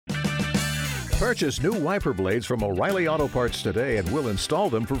Purchase new wiper blades from O'Reilly Auto Parts today and we'll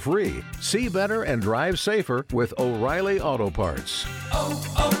install them for free. See better and drive safer with O'Reilly Auto Parts.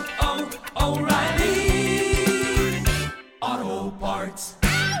 O'Reilly Auto Parts.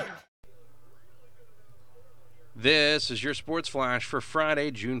 This is your Sports Flash for Friday,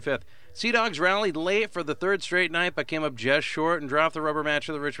 June 5th. Sea Dogs rallied late for the third straight night, but came up just short and dropped the rubber match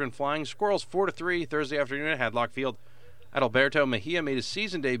of the Richmond Flying Squirrels 4-3 Thursday afternoon at Hadlock Field. Adalberto Mejia made his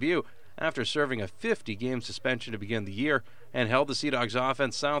season debut after serving a 50-game suspension to begin the year and held the Sea Dogs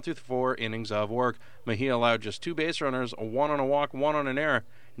offense sound through 4 innings of work. Mejia allowed just 2 base runners, 1 on a walk, 1 on an error,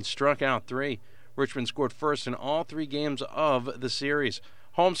 and struck out 3. Richmond scored first in all 3 games of the series.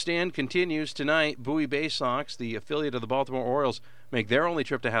 Homestand continues tonight. Bowie Bay Sox, the affiliate of the Baltimore Orioles, make their only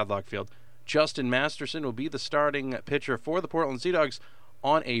trip to Hadlock Field. Justin Masterson will be the starting pitcher for the Portland Sea Dogs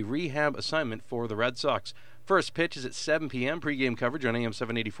on a rehab assignment for the Red Sox. First pitch is at 7 p.m. Pre-game coverage on AM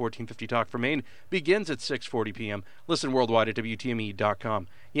 780 1450 Talk for Maine begins at 6:40 p.m. Listen worldwide at WTME.com.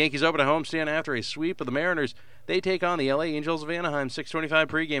 Yankees open a homestand after a sweep of the Mariners. They take on the LA Angels of Anaheim. 6:25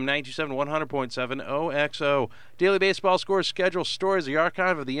 pregame, 97 100.7 WOXO. Daily baseball scores, schedule, stories, the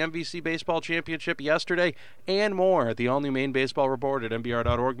archive of the MVC Baseball Championship yesterday, and more at the all-new Maine Baseball Report at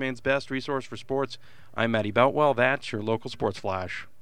mbr.org, Maine's best resource for sports. I'm Matty Boutwell. That's your local Sports Flash.